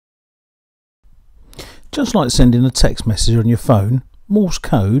Just like sending a text message on your phone, Morse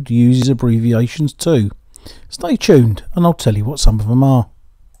code uses abbreviations too. Stay tuned and I'll tell you what some of them are.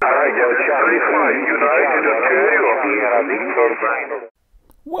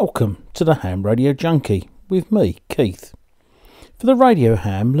 Welcome to the Ham Radio Junkie with me, Keith. For the radio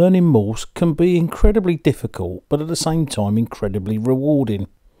ham, learning Morse can be incredibly difficult but at the same time incredibly rewarding.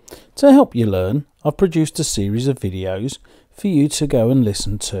 To help you learn, I've produced a series of videos for you to go and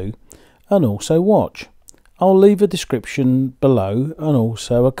listen to and also watch. I'll leave a description below and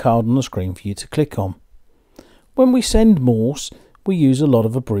also a card on the screen for you to click on. When we send Morse, we use a lot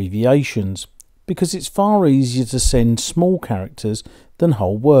of abbreviations because it's far easier to send small characters than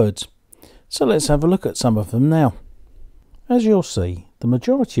whole words. So let's have a look at some of them now. As you'll see, the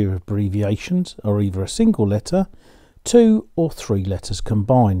majority of abbreviations are either a single letter, 2 or 3 letters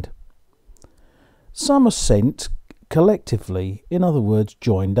combined. Some are sent collectively, in other words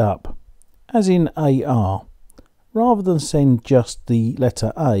joined up, as in AR. Rather than send just the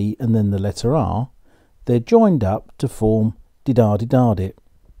letter A and then the letter R, they're joined up to form didardidardit.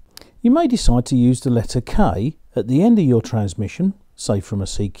 You may decide to use the letter K at the end of your transmission, say from a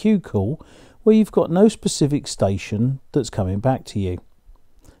CQ call, where you've got no specific station that's coming back to you.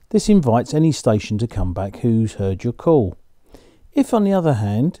 This invites any station to come back who's heard your call. If on the other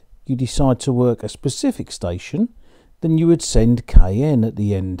hand you decide to work a specific station, then you would send KN at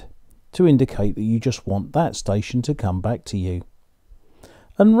the end to indicate that you just want that station to come back to you.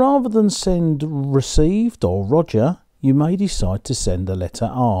 And rather than send received or Roger, you may decide to send the letter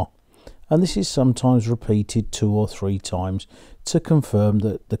R, and this is sometimes repeated 2 or 3 times to confirm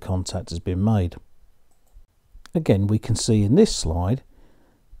that the contact has been made. Again, we can see in this slide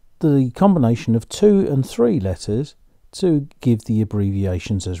the combination of 2 and 3 letters to give the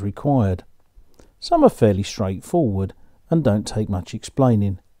abbreviations as required. Some are fairly straightforward and don't take much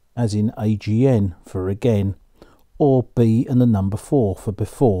explaining, as in AGN for again, or B and the number 4 for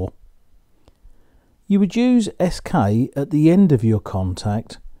before. You would use SK at the end of your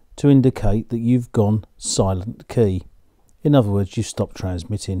contact to indicate that you've gone silent key. In other words, you've stopped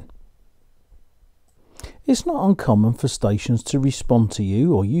transmitting. It's not uncommon for stations to respond to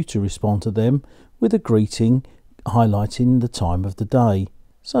you or you to respond to them with a greeting highlighting the time of the day,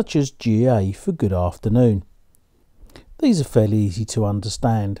 such as GA for good afternoon. These are fairly easy to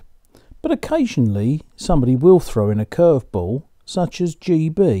understand, but occasionally somebody will throw in a curveball, such as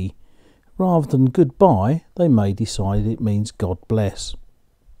GB. Rather than goodbye, they may decide it means God bless.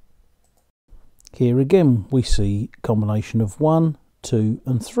 Here again we see a combination of 1, 2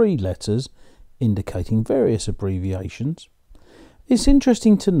 and 3 letters indicating various abbreviations. It's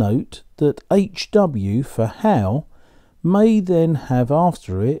interesting to note that HW for how may then have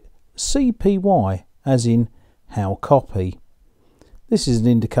after it CPY, as in how copy. This is an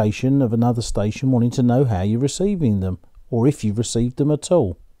indication of another station wanting to know how you're receiving them, or if you've received them at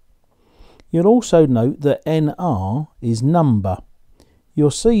all. You'll also note that NR is number. You'll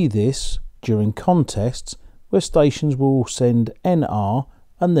see this during contests where stations will send NR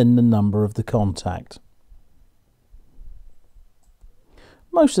and then the number of the contact.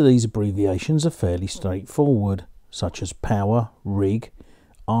 Most of these abbreviations are fairly straightforward, such as power, rig,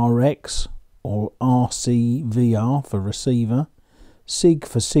 RX or RCVR for receiver, SIG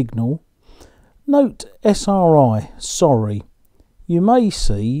for signal. Note SRI, sorry. You may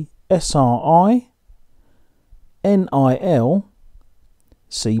see SRI, NIL,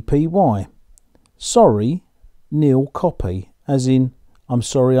 CPY. Sorry, nil copy, as in I'm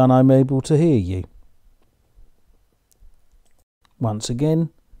sorry I'm unable to hear you. Once again,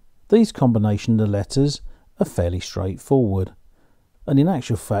 these combination of letters are fairly straightforward, and in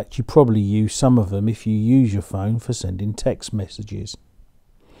actual fact you probably use some of them if you use your phone for sending text messages.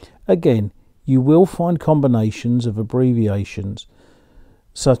 Again, you will find combinations of abbreviations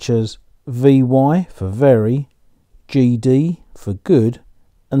such as VY for very, GD for good,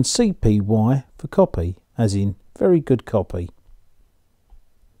 and CPY for copy, as in very good copy.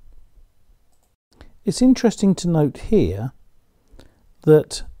 It's interesting to note here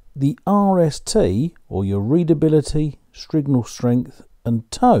that the RST, or your readability, signal strength and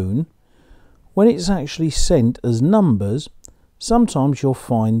tone, when it's actually sent as numbers, sometimes you'll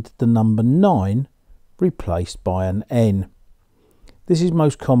find the number 9 replaced by an N. This is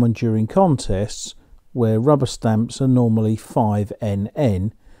most common during contests where rubber stamps are normally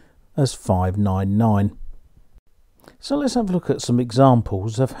 5NN as 599. So let's have a look at some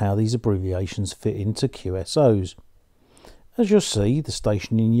examples of how these abbreviations fit into QSOs. As you'll see, the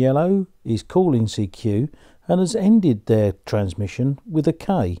station in yellow is calling CQ and has ended their transmission with a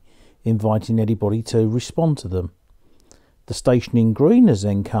K, inviting anybody to respond to them. The station in green has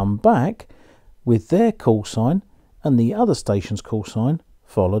then come back with their call sign and the other station's call sign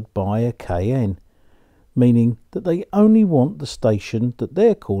followed by a KN, meaning that they only want the station that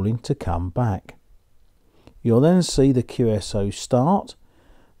they're calling to come back. You'll then see the QSO start.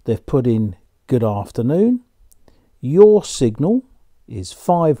 They've put in good afternoon. Your signal is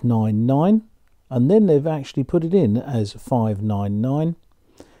 599, and then they've actually put it in as 599.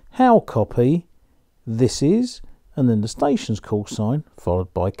 How copy, this is, and then the station's call sign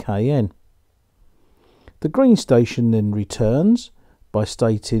followed by KN. The green station then returns by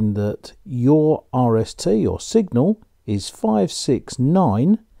stating that your RST or signal is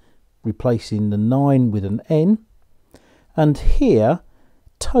 569, replacing the 9 with an N, and here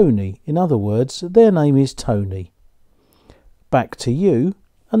Tony, in other words, their name is Tony. Back to you,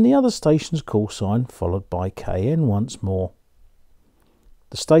 and the other station's call sign followed by KN once more.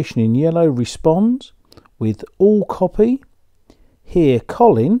 The station in yellow responds with all copy. Here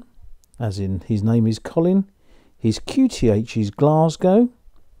Colin, as in his name is Colin, his QTH is Glasgow,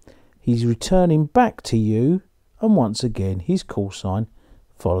 he's returning back to you, and once again his call sign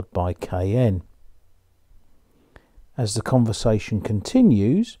followed by KN. As the conversation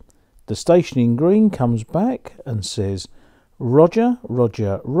continues, the station in green comes back and says Roger,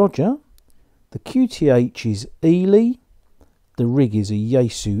 Roger, Roger. The QTH is Ely, the rig is a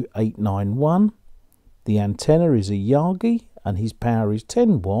Yaesu 891, the antenna is a Yagi and his power is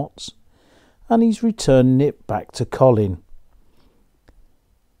 10 watts, and he's returning it back to Colin.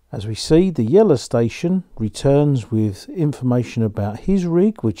 As we see, the yellow station returns with information about his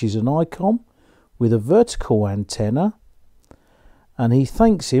rig, which is an ICOM with a vertical antenna, and he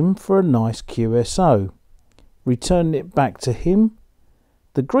thanks him for a nice QSO, returning it back to him.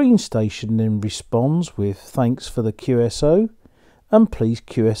 The green station then responds with thanks for the QSO and please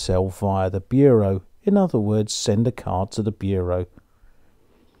QSL via the Bureau, in other words send a card to the Bureau.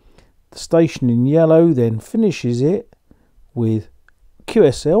 The station in yellow then finishes it with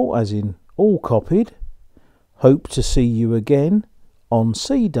QSL, as in all copied, hope to see you again on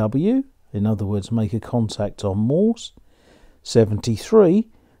CW, in other words make a contact on Morse, 73,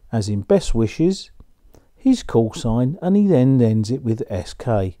 as in best wishes, his call sign, and he then ends it with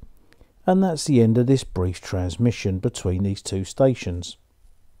SK. And that's the end of this brief transmission between these two stations.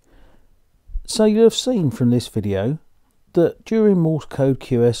 So you'll have seen from this video that during Morse code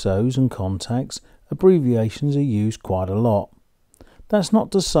QSOs and contacts, abbreviations are used quite a lot. That's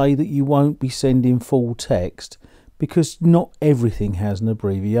not to say that you won't be sending full text, because not everything has an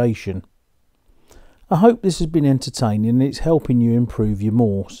abbreviation. I hope this has been entertaining and it's helping you improve your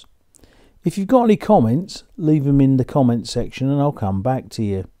Morse. If you've got any comments, leave them in the comment section and I'll come back to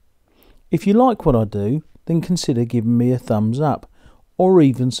you. If you like what I do, then consider giving me a thumbs up or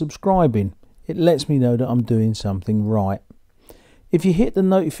even subscribing. It lets me know that I'm doing something right. If you hit the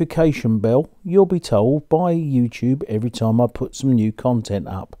notification bell, you'll be told by YouTube every time I put some new content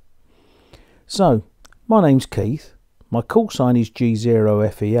up. So, my name's Keith, my call sign is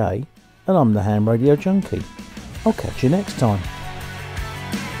G0FEA, and I'm the Ham Radio Junkie. I'll catch you next time.